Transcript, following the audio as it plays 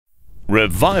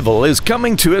Revival is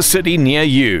coming to a city near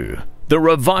you. The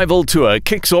Revival Tour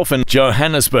kicks off in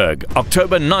Johannesburg,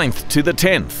 October 9th to the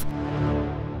 10th.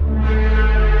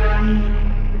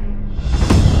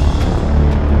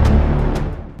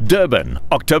 Durban,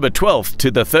 October 12th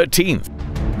to the 13th.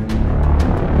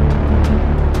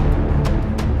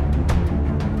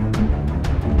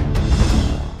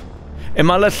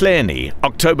 Emalahleni,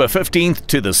 October 15th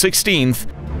to the 16th.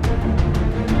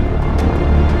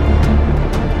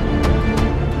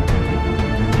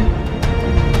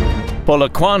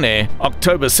 Polokwane,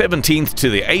 October 17th to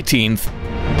the 18th.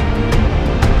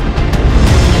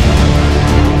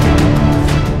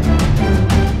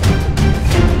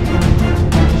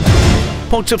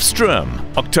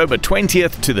 Potchefstroom, October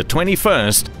 20th to the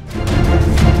 21st.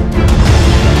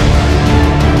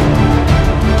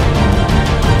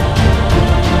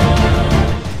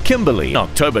 Kimberley,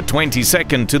 October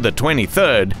 22nd to the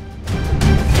 23rd.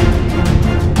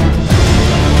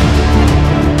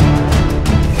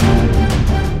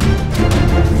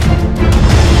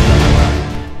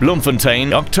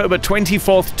 Bloemfontein, October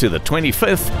 24th to the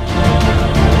 25th.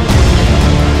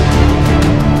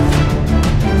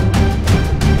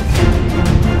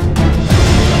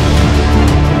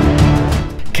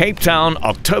 Cape Town,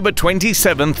 October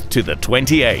 27th to the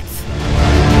 28th.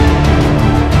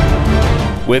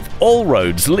 With all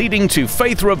roads leading to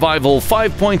Faith Revival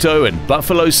 5.0 in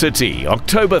Buffalo City,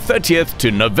 October 30th to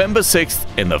November 6th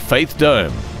in the Faith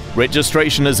Dome.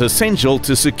 Registration is essential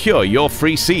to secure your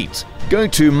free seat. Go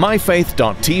to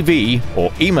myfaith.tv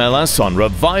or email us on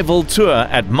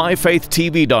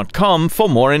revivaltour@myfaithtv.com for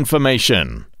more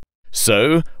information.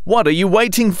 So, what are you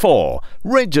waiting for?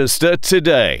 Register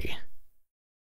today.